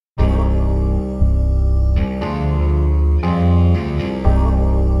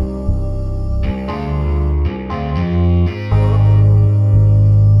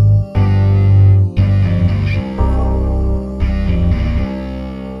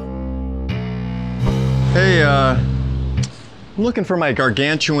Hey, I'm looking for my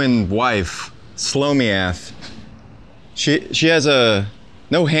gargantuan wife, Slomiath. She has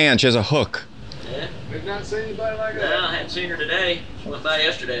no hand, she has a hook. Yeah? We've not seen anybody like that. No, I hadn't seen her today. She went by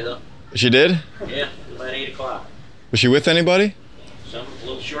yesterday, though. She did? Yeah, about 8 o'clock. Was she with anybody? Some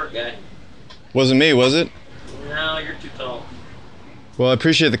little short guy. Wasn't me, was it? No, you're too tall. Well, I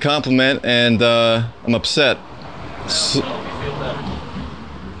appreciate the compliment, and I'm upset. I hope you feel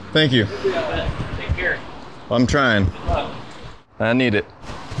better. Thank you. Take care. I'm trying. I need it.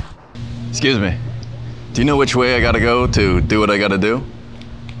 Excuse me. Do you know which way I gotta go to do what I gotta do?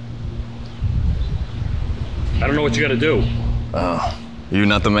 I don't know what you gotta do. Oh, you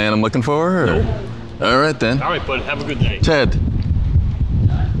not the man I'm looking for? Or? Nope. All right then. All right, bud, have a good day. Ted.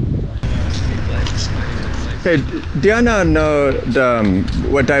 Hey, do you know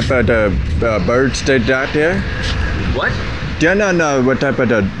what type of birds they got here? What? Do you know what type of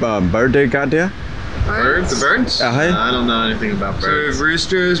bird they got here? Birds? The birds? Uh-huh. I don't know anything about birds. So we have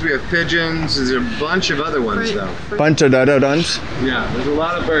roosters, we have pigeons, there's a bunch of other ones though. Bunch of other ones? Yeah, there's a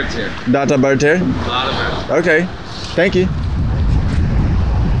lot of birds here. Data bird here? A lot of birds. Okay, thank you.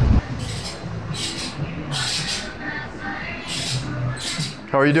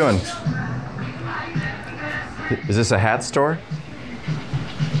 How are you doing? Is this a hat store?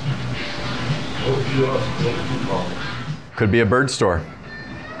 What would you call it? Could be a bird store.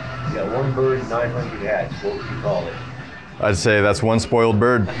 You got one bird, 900 hats. What would you call it? I'd say that's one spoiled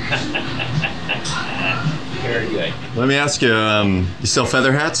bird. Very good. Let me ask you, you sell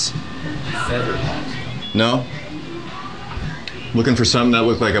feather hats? Feather hats. No? Looking for something that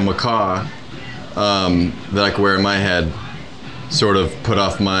looked like a macaw that I could wear in my head, sort of put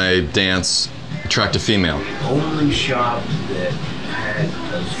off my dance, attract a female. The only shop that had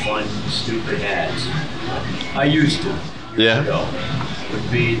those fun, stupid hats, I used to. Yeah? Ago, would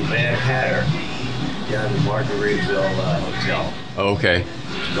be the Mad Hatter down in Margaritaville Hotel. Oh, okay.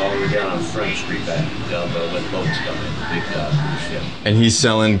 It's all the way down on Front Street back down by when boats come in, the big cruise ship. And he's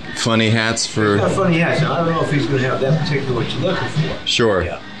selling funny hats for... He's got funny hats. Now, I don't know if he's going to have that particular what you're looking for. Sure.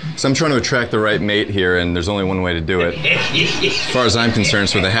 Yeah. So I'm trying to attract the right mate here, and there's only one way to do it. As far as I'm concerned,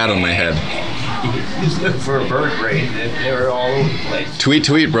 it's with a hat on my head. He's looking for a bird brain. They're all over the place. Tweet,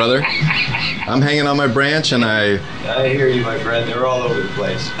 tweet, brother. I'm hanging on my branch, and I hear you, my friend. They're all over the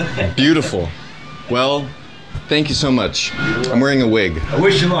place. Beautiful. Well, thank you so much. I'm wearing a wig. I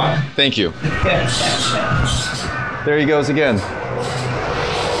wish you luck. Thank you. There he goes again.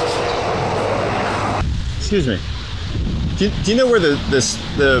 Excuse me. Do you know where the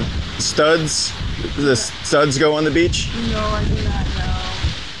studs go on the beach? No, I do not know.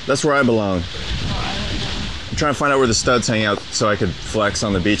 That's where I belong. Oh, I don't know. I'm trying to find out where the studs hang out so I could flex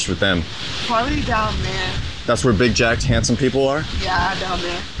on the beach with them. Probably down there. That's where big, jacked, handsome people are? Yeah, down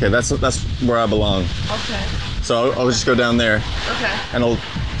there. Okay, that's where I belong. Okay. So I'll just go down there Okay. and I'll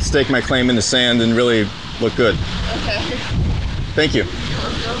stake my claim in the sand and really look good. Okay. Thank you.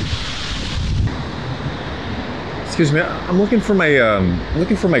 Excuse me, I'm looking for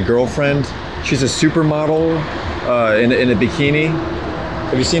my girlfriend. She's a supermodel in a bikini.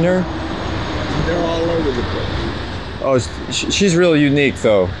 Have you seen her? They're all over the place. Oh, she's really unique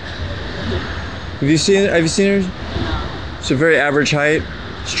though. Have you seen her? No. She's a very average height.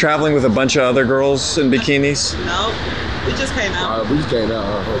 She's traveling with a bunch of other girls in bikinis. Nope. We just came out. We just came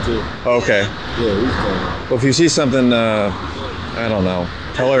out her too. Okay. Yeah, we just came out. Well, if you see something, I don't know.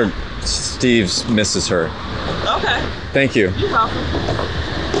 Tell her Steve misses her. Okay. Thank you. You're welcome.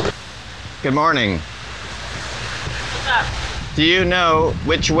 Good morning. What's up? Do you know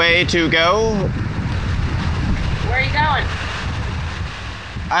which way to go? Where are you going?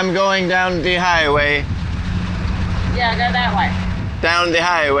 I'm going down the highway. Yeah, go that way. Down the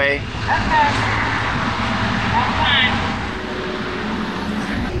highway. Okay. That's fine.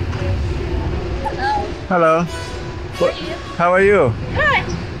 Hello. Hello. How are you?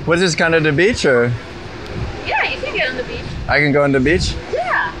 Good. Was this kind of the beach or? Yeah, you can get on the beach. I can go on the beach?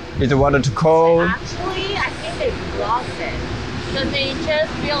 Yeah. Is the water too cold? Actually, I think they lost it. So they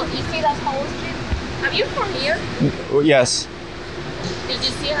just built, you see that whole street? Are you from here? Yes. Did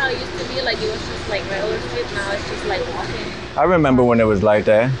you see how it used to be? Like it was just like regular street, now it's just like walking. I remember when it was like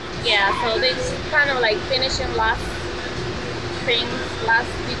that. Yeah, so they just kind of like finishing last things, last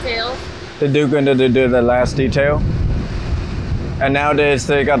details. They going to do the last detail. And nowadays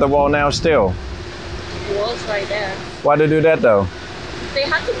they got the wall now still. The wall's right there. Why they do that though? They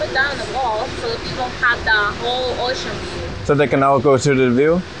had to put down the wall so that people have the whole ocean view. So they can all go to the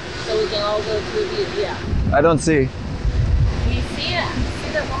view? So we can all go to the view, yeah. I don't see. You see it?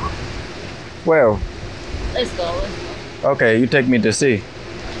 See the wall? Where? Let's go. Okay, you take me to see.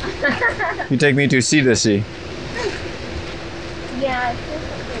 You take me to see the sea. Yeah, I think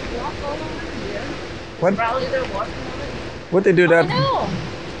they walk over here. What? Probably they're walking over here. What they do that? No,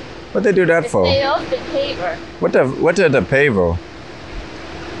 What they do that for? they off the paver. What are the paver?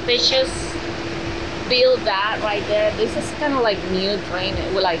 They just build that right there. This is kind of like new drain,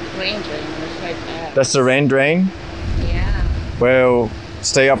 like rain drainage right there. That's the rain drain. Yeah. Well,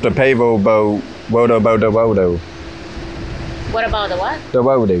 stay off the paver, bo wodo. What about the what? The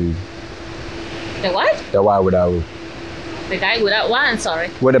wodo. The what? The wodo. The guy without one, sorry.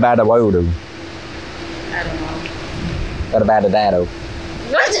 What about the wodo? I don't know. What about the dado?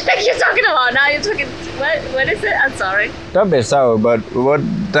 What the heck are you talking about? Now you're talking, what is it? I'm sorry. Don't be so, but what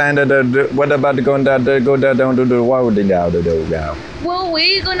about going down to the wodo now? Well,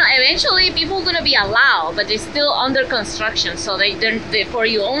 eventually people are gonna be allowed, but they're still under construction, so they for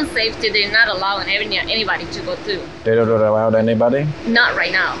your own safety, they're not allowing anybody to go through. They don't allow anybody? Not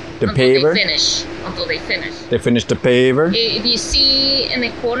right now. The until paver? Until they finish. They finished the paver? If you see in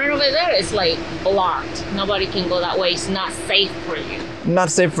the corner over there, it's like blocked. Nobody can go that way. It's not safe for you. Not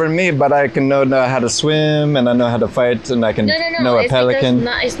safe for me, but I can know how to swim and I know how to fight and I can know a It's pelican.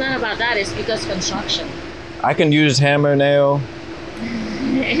 it's not about that. It's because construction. I can use hammer nail.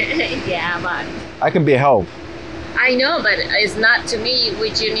 Yeah, but I can be help. I know, but it's not to me,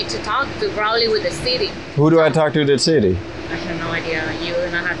 which you need to talk to, probably with the city. Who do I talk to in the city? I have no idea. You're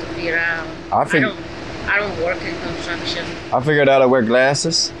gonna have to figure out. I don't work in construction. I figured out I wear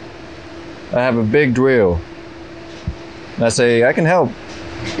glasses. I have a big drill. And I say, I can help.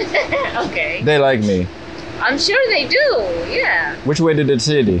 Okay. They like me. I'm sure they do, yeah. Which way to the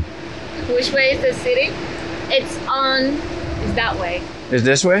city? Which way is the city? It's that way. Is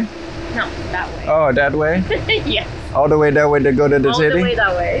this way? No, that way. Oh, that way? Yes. All the way that way to go to the All city? the way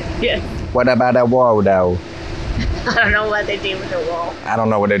that way. Yes. What about that wall though? I don't know what they did with the wall. I don't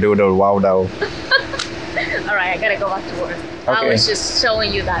know what they do with the wall though. All right, I gotta go back to work. I Okay. was just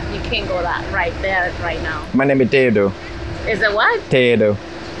showing you that you can't go that right there right now. My name is Tedo. Is it what? Tedo.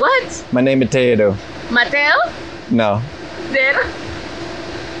 What? My name is Tedo. Mateo? No. There.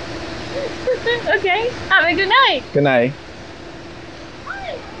 Okay. Have a good night. Good night.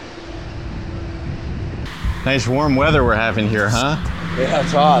 Nice warm weather we're having here, huh? Yeah,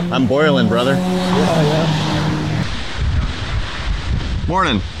 it's hot. I'm boiling, brother. Yeah.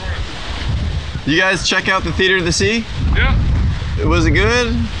 Morning. You guys check out the Theater of the Sea? Yeah. Was it good?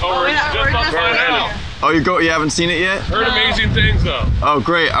 Oh, we're just about to find out. Oh, you haven't seen it yet? Heard amazing things though. Oh,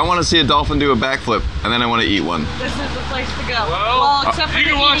 great. I want to see a dolphin do a backflip, and then I want to eat one. This is the place to go. Well, except for you the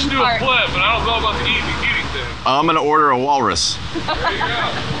can watch eating do a part. flip, but I don't know about the eating thing. I'm going to order a walrus. There you go.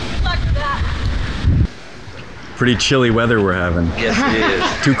 Good luck with that. Pretty chilly weather we're having. Yes, it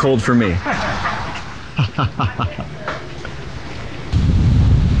is. Too cold for me.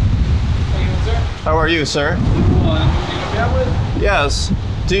 How are you, sir? Yes.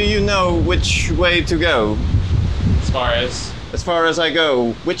 Do you know which way to go? As far as I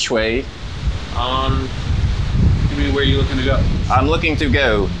go, which way? You mean where are you looking to go? I'm looking to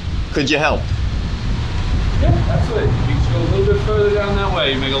go. Could you help? Yeah, absolutely. You just go a little bit further down that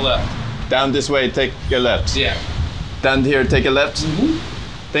way, you make a left. Down this way, take a left. Yeah, Down here, take a left.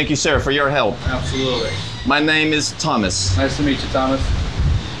 Thank you, sir, for your help. absolutely. My name is Thomas. Nice to meet you, Thomas.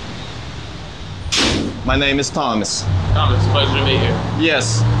 My name is Thomas. Thomas, pleasure to meet you.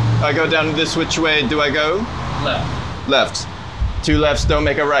 Yes. I go down this which way do I go? Left. Left. Two lefts don't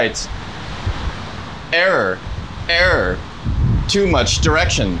make a right. Error. Error. Too much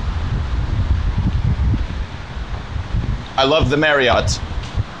direction. I love the Marriott.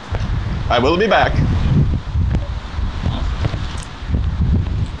 I will be back.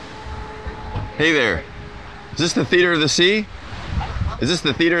 Hey there. Is this the Theater of the Sea? Is this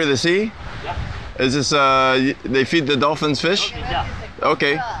the Theater of the Sea? Yeah. Is this, they feed the dolphins fish? Yeah.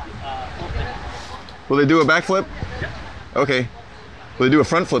 Okay. Will they do a backflip? Yeah. Okay. Will they do a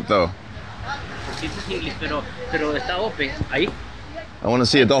front flip though? Porque es English, pero está open. Ahí. I want to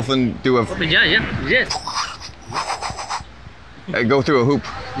see a dolphin do a Open, yeah. Yes. go through a hoop.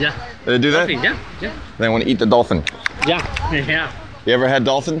 Yeah. They do that? Open, yeah. Then I want to eat the dolphin. Yeah. Yeah. You ever had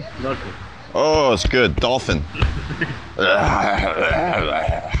dolphin? Dolphin. Oh, it's good. Dolphin.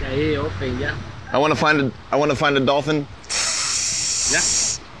 Ahí, open, yeah. I want to find a dolphin. Yeah.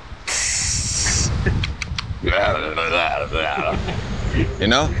 You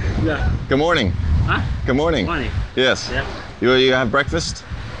know? Yeah. Good morning. Huh? Good morning. Morning. Yes. Yeah. You have breakfast?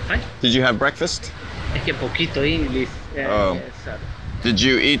 Hi. Did you have breakfast? Es que poquito English. Oh. Sorry. Did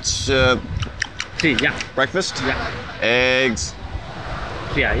you eat Sí, ya. breakfast? Ya. Eggs,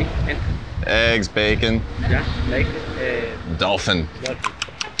 Sí, ahí. eggs, bacon, Ya. Like, dolphin. dolphin.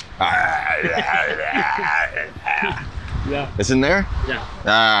 Yeah. It's in there? Yeah.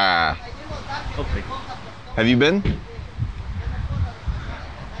 Ah. Open. Have you been?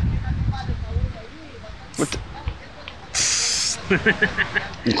 What the?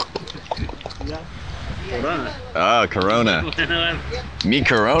 Corona. Ah, Corona. Me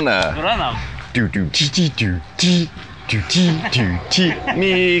Corona. Corona. Do do ti ti do ti do ti do ti.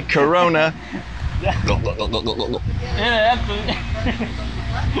 Me Corona.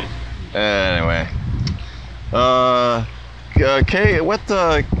 Anyway. Okay, what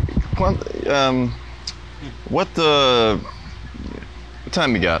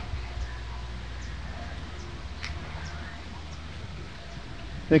time you got?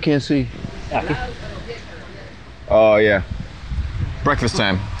 They can't see. Oh yeah. Breakfast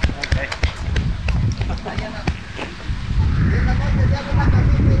time.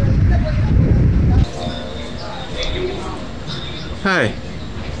 Hi.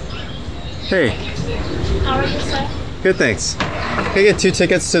 Hey. How are you, sir? Good, thanks. Can I get 2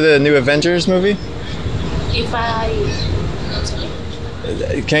 tickets to the new Avengers movie? If I...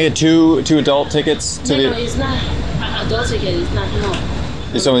 Can I get two adult tickets to No, the... no, it's not adult ticket. It's not, no.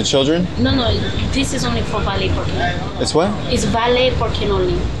 It's only children? No, no, this is only for valet parking. It's what? It's valet parking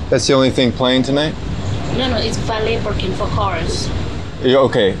only. That's the only thing playing tonight? No, no, it's valet parking for cars. Yeah,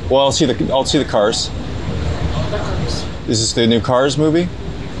 okay. Well, I'll see the Cars. The cars. Is this the new Cars movie?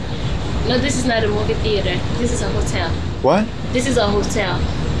 No, this is not a movie theater. This is a hotel. What? This is a hotel.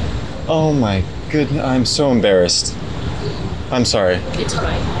 Oh my goodness, I'm so embarrassed. I'm sorry. It's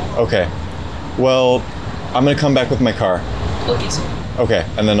alright. Okay. Well, I'm gonna come back with my car. Okay, sir. Okay,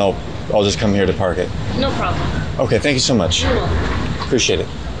 and then I'll just come here to park it. No problem. Okay, thank you so much. You're welcome. Appreciate it.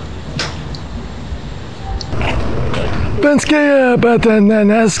 Benske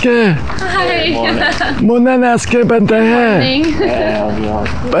bananaske. Hi. Monanaske banana.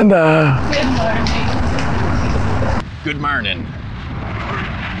 Banda. Good morning.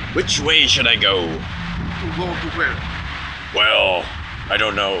 Which way should I go? Go to where? Well, I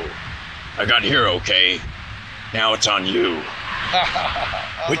don't know. I got here okay. Now it's on you.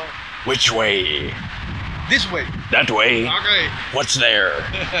 Which way? This way. That way? Okay. What's there?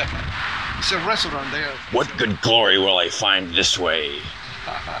 It's a restaurant there. What good glory will I find this way?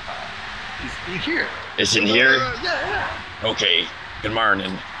 It's in here. It's in here? Yeah. Okay. Good morning.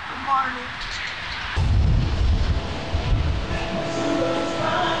 Good morning.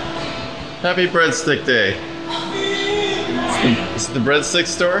 Happy Breadstick Day. Is it the breadstick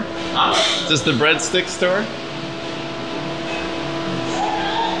store? Is this the breadstick store?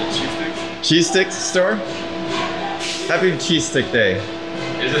 Cheese sticks store? Happy Cheese Stick Day.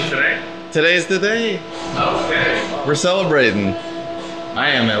 Is it today? Today's the day. Okay. We're celebrating. I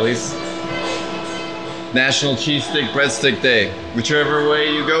am, at least. National Cheese Stick Breadstick Day. Whichever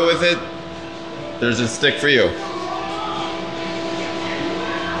way you go with it, there's a stick for you.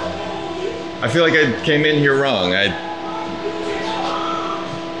 I feel like I came in here wrong.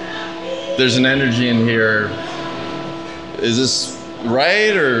 There's an energy in here. Is this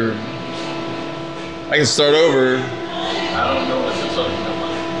right, or I can start over? I don't know what you're talking about.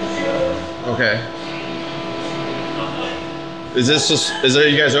 Okay. Is you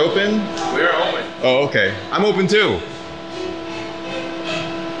guys open? We're open. Oh, okay. I'm open too.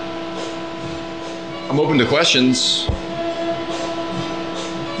 I'm open to questions.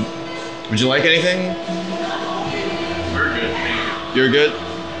 Would you like anything? We're good. You're good?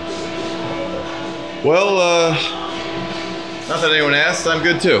 Well, not that anyone asked, I'm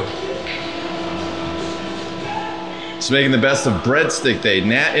good too. Just making the best of Breadstick Day,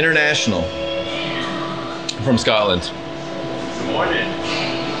 International. I'm from Scotland. Good morning.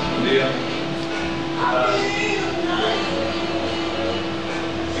 Yeah.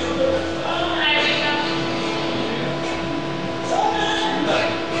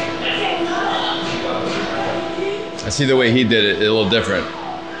 I see the way he did it, a little different.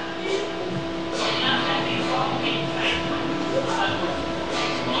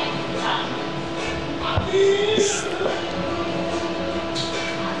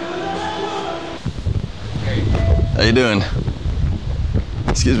 How you doing?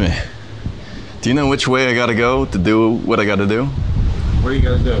 Excuse me. Do you know which way I gotta go to do what I gotta do? What are you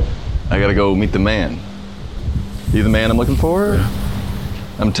gonna do? I gotta go meet the man. You the man I'm looking for? Yeah.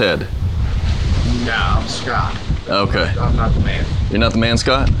 I'm Ted. No, I'm Scott. Okay. I'm not the man. You're not the man,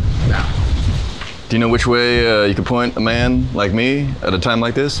 Scott? No. Do you know which way you could point a man like me at a time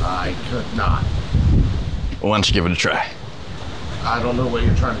like this? I could not. Well, why don't you give it a try? I don't know what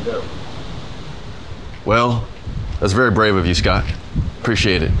you're trying to do. Well, that's very brave of you, Scott.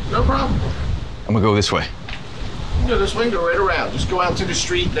 Appreciate it. No problem. I'm gonna go this way. You go this way and go right around. Just go out to the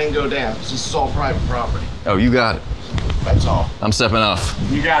street, then go down. This is all private property. Oh, you got it. That's all. I'm stepping off.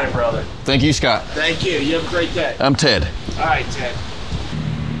 You got it, brother. Thank you, Scott. Thank you. You have a great day. I'm Ted. All right, Ted.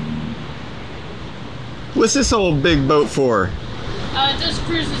 What's this old big boat for? It just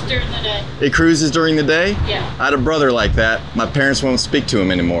cruises during the day. It cruises during the day? Yeah. I had a brother like that. My parents won't speak to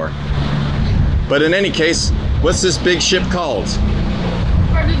him anymore. But in any case, what's this big ship called?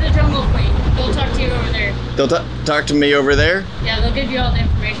 Part of the Jungle Queen. They'll talk to you over there. They'll talk to me over there? Yeah, they'll give you all the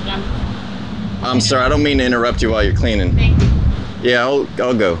information on. I'm sorry, I don't mean to interrupt you while you're cleaning. Thank you. Yeah,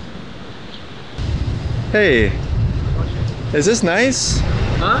 I'll go. Hey, is this nice?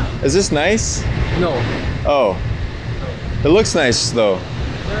 Huh? Is this nice? No. Oh, it looks nice though.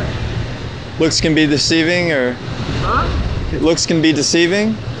 Looks can be deceiving, or? Huh? Looks can be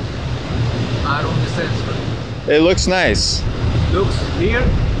deceiving? I don't understand, sir. It looks nice. Looks here?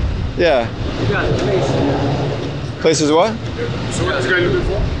 Yeah. You got a place. Place is what? So what this guy looking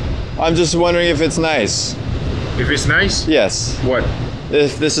for? I'm just wondering if it's nice. If it's nice? Yes. What?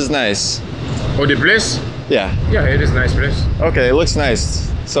 If this is nice. Oh, the place? Yeah. Yeah, it is a nice place. Okay, it looks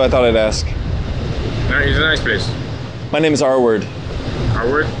nice. So I thought I'd ask. It's a nice place. My name is R-Word.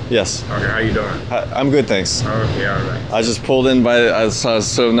 Howard? Yes. Okay, how you doing? I'm good, thanks. Okay, all right. I just pulled in I saw it was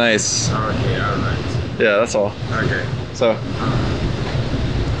so nice. Okay, all right. Yeah, that's all. Okay. So.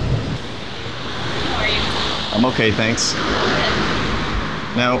 How are you? I'm okay, thanks.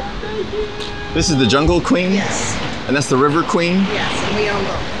 Now, this is the Jungle Queen? Yes. And that's the River Queen? Yes, and we own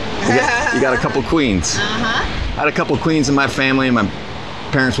both. You got a couple queens. Uh-huh. I had a couple queens in my family, and my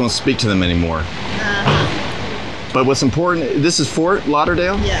parents won't speak to them anymore. Uh-huh. But what's important, this is Fort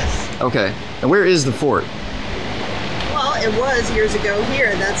Lauderdale? Yes. Okay. And where is the fort? Well, it was years ago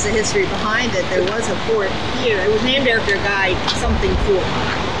here. That's the history behind it. There was a fort here. It was named after a guy, something fort.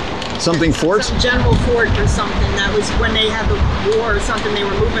 Something fort? Some General Fort or something. That was when they had the war or something. They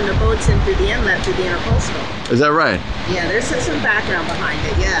were moving their boats in through the inlet, through the intercoastal. Is that right? Yeah, there's some background behind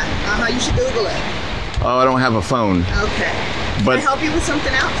it. Yeah. Uh-huh. You should Google it. Oh, I don't have a phone. Okay. But Can I help you with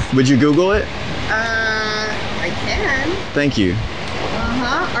something else? would you Google it? I can. Thank you.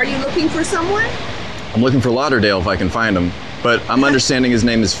 Uh-huh. Are you looking for someone? I'm looking for Lauderdale if I can find him. But I'm understanding his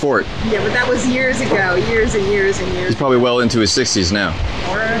name is Fort. Yeah, but that was years ago. Years and years and years. He's probably well into his 60s now.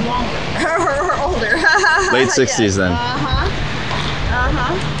 Or longer. or older. Late 60s Yes. then. Uh-huh.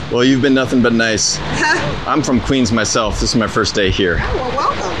 Uh-huh. Well, you've been nothing but nice. I'm from Queens myself. This is my first day here. Oh, well,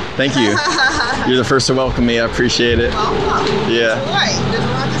 welcome. Thank you. You're the first to welcome me. I appreciate it. Welcome. Yeah. All right. There's a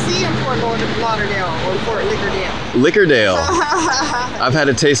lot to see in Fort Lauderdale or Fort Lickerdale. Lickerdale. Yes, I've had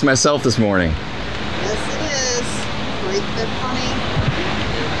a taste myself this morning. it is. Great, good, funny.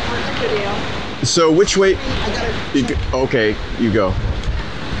 Fort Lickerdale. So which way? I gotta. You okay, you go.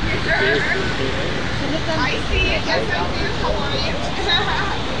 I see it. Yes, I do. How are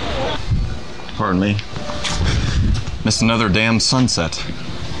you? Pardon me. Missed another damn sunset.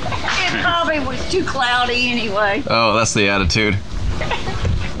 It probably was too cloudy anyway. Oh, that's the attitude.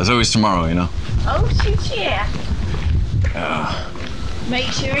 There's always tomorrow, you know. Oh, shoot, yeah. Make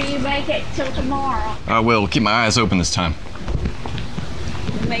sure you make it till tomorrow. I will keep my eyes open this time.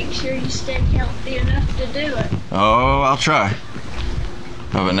 Make sure you stay healthy enough to do it. Oh, I'll try.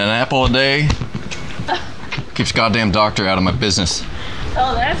 Having an apple a day keeps goddamn doctor out of my business.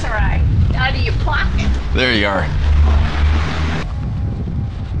 Oh, that's right. Out of your pocket. There you are.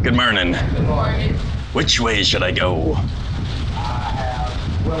 Good morning. Good morning. Which way should I go?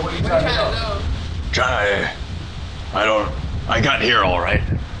 Well, what are you trying to Try. I got here all right.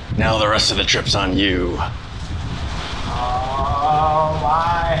 Now the rest of the trip's on you.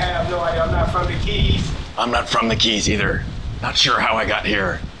 I have no idea. I'm not from the Keys. I'm not from the Keys either. Not sure how I got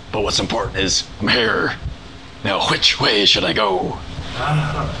here, but what's important is I'm here. Now, which way should I go?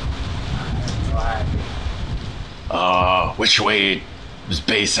 Which way is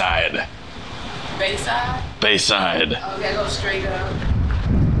Bayside? Bayside? Bayside. Okay, go straight up.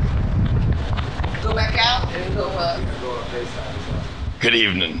 Go back out and go up. Good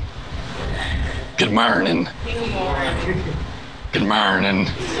evening. Good morning. Good morning. Good morning.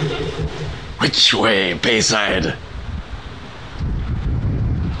 Which way, Bayside?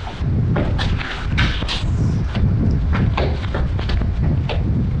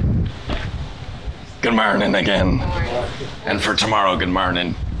 Good morning again. And for tomorrow, good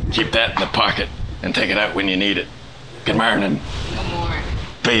morning. Keep that in the pocket and take it out when you need it. Good morning. Good morning.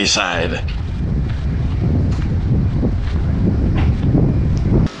 Bayside.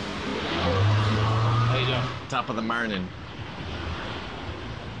 How you doing? Top of the morning.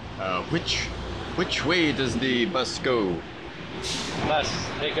 Which way does the bus go?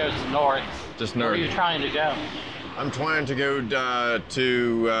 It goes north. Just Where are north. you trying to go? I'm trying to go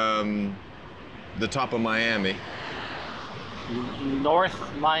to the top of Miami,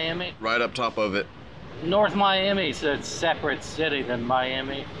 North Miami? right up top of it. North Miami is a separate city than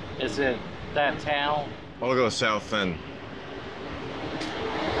Miami. Is it that town? I'll go south then.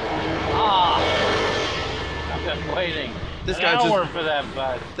 I've been waiting This an guy hour just- for that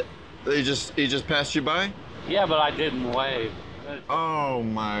bus. He just passed you by? Yeah, but I didn't wave. Oh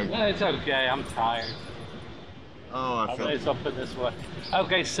my. It's okay. I'm tired. Oh, I I'll felt. put it this way.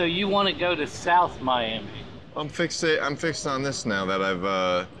 Okay, so you want to go to South Miami? I'm fixed on this now that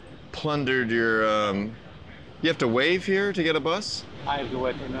I've plundered your. You have to wave here to get a bus? I have to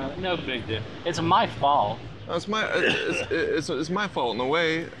wait for no big deal. It's my fault. Oh, it's my fault in a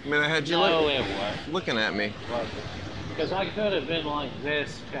way. I mean, I had you No, it was. looking at me. Because I could have been like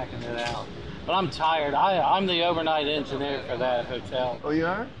this, checking it out. But I'm tired. I'm the overnight engineer for that hotel. Oh, you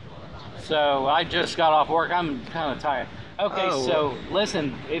are? So I just got off work. I'm kind of tired. Okay, Oh, so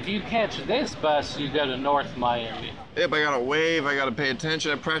listen, if you catch this bus, you go to North Miami. Yeah, but I gotta wave, I gotta pay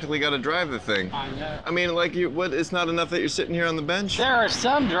attention, I practically gotta drive the thing. I know. I mean, like, it's not enough that you're sitting here on the bench? There are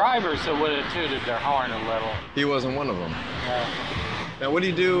some drivers that would have tooted their horn a little. He wasn't one of them. Now, what do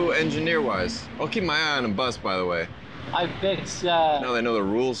you do engineer-wise? I'll keep my eye on a bus, by the way. I fix, Now they know the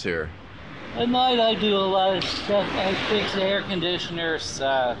rules here. at night I do a lot of stuff. I fix air conditioners.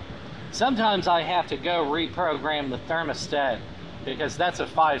 Sometimes I have to go reprogram the thermostat because that's a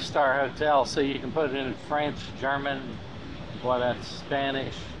 5-star hotel, so you can put it in French, German, that's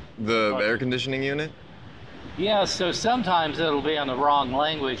Spanish. The air conditioning unit? Yeah, so sometimes it'll be on the wrong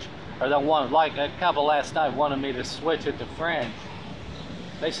language, or they'll want, like a couple last night wanted me to switch it to French.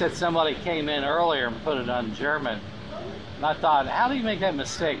 They said somebody came in earlier and put it on German. And I thought, how do you make that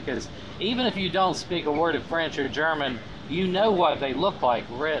mistake? Because even if you don't speak a word of French or German, you know what they look like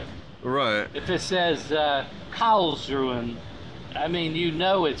written. Right. If it says Karlsruhe, I mean, you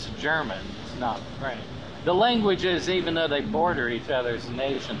know it's German, it's not French. The languages, even though they border each other's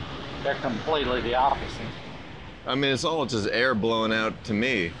nation, they're completely the opposite. I mean, it's all just air blowing out to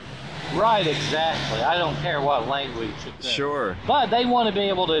me. Right, exactly. I don't care what language it's in. Sure. But they want to be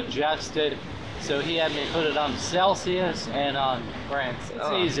able to adjust it, so he had me put it on Celsius and on French.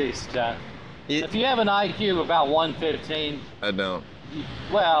 It's easy stuff. If you have an IQ of about 115, I don't.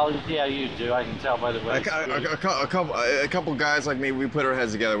 well, yeah, you do. I can tell by the way. A couple guys like me, we put our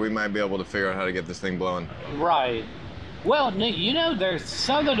heads together, we might be able to figure out how to get this thing blowing. Right. Well, you know, there's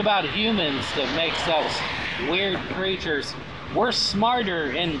something about humans that makes us weird creatures. We're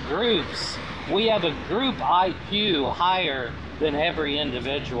smarter in groups. We have a group IQ higher than every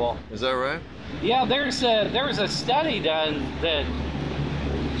individual. Is that right? Yeah, there was a study done that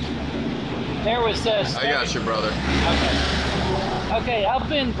there was a study. I got you, brother. Okay, up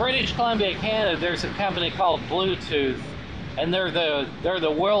in British Columbia, Canada, there's a company called Bluetooth, and they're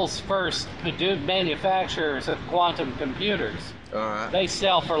the world's first manufacturers of quantum computers. All right. They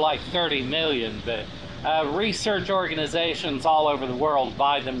sell for like 30 million, but research organizations all over the world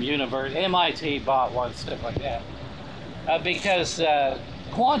buy them. MIT bought one, stuff like that, because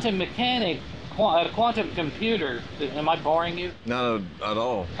quantum mechanics. A quantum computer, am I boring you? Not at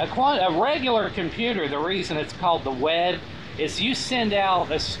all. A regular computer, the reason it's called the web, is you send out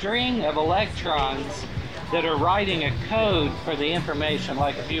a string of electrons that are writing a code for the information.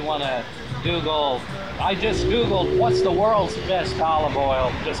 Like if you want to Google, I just Googled what's the world's best olive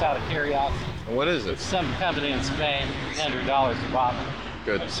oil, just out of curiosity. What is it? Some company in Spain, $100 a bottle.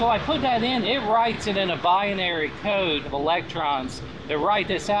 Good. So I put that in, it writes it in a binary code of electrons that write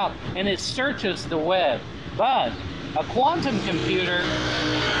this out, and it searches the web. But a quantum computer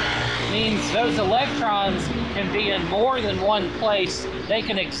means those electrons can be in more than one place. They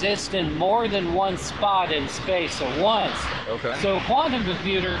can exist in more than one spot in space at once. Okay. So a quantum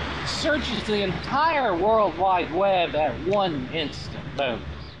computer searches the entire World Wide Web at one instant, boom,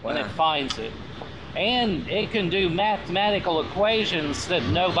 when it finds it. And it can do mathematical equations that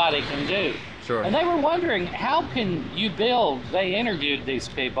nobody can do. Sure. And they were wondering, how can you build, they interviewed these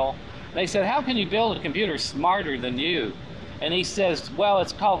people, they said, how can you build a computer smarter than you? And he says, well,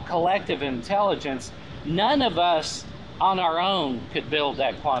 it's called collective intelligence. None of us on our own could build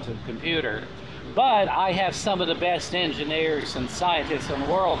that quantum computer. But I have some of the best engineers and scientists in the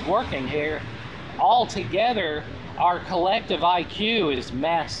world working here. All together, our collective IQ is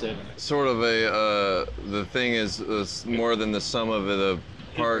massive. Sort of the thing is more than the sum of the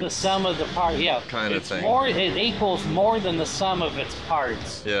parts. The sum of the parts, yeah. Kind of thing. It equals more than the sum of its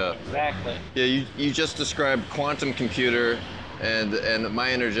parts. Yeah. Exactly. Yeah, you just described quantum computer, and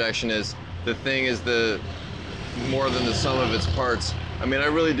my interjection is the thing is the more than the sum of its parts. I mean, I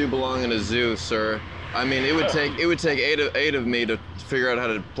really do belong in a zoo, sir. I mean, it would take eight of me to figure out how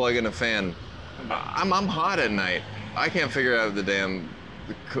to plug in a fan. I'm hot at night. I can't figure out the damn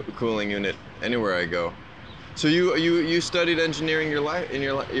cooling unit anywhere I go. So you studied engineering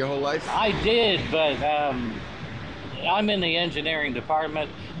your whole life? I did, but I'm in the engineering department.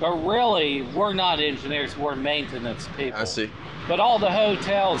 But really, we're not engineers. We're maintenance people. I see. But all the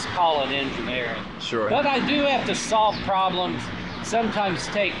hotels call it engineering. Sure. But I do have to solve problems. Sometimes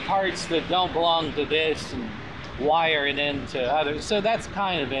take parts that don't belong to this and wire it into others. So that's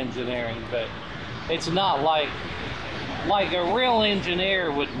kind of engineering, but it's not like a real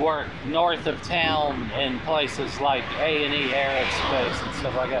engineer would work north of town in places like A&E Aerospace and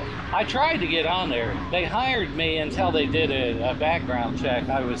stuff like that. I tried to get on there. They hired me until they did a background check.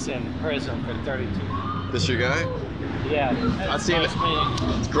 I was in prison for 32 years. This your guy? Yeah. I've seen nice it.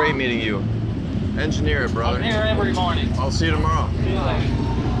 Meeting. It's great meeting you. Engineer it, brother. I'm here every morning. I'll see you tomorrow. See you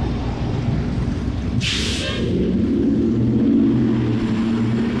later.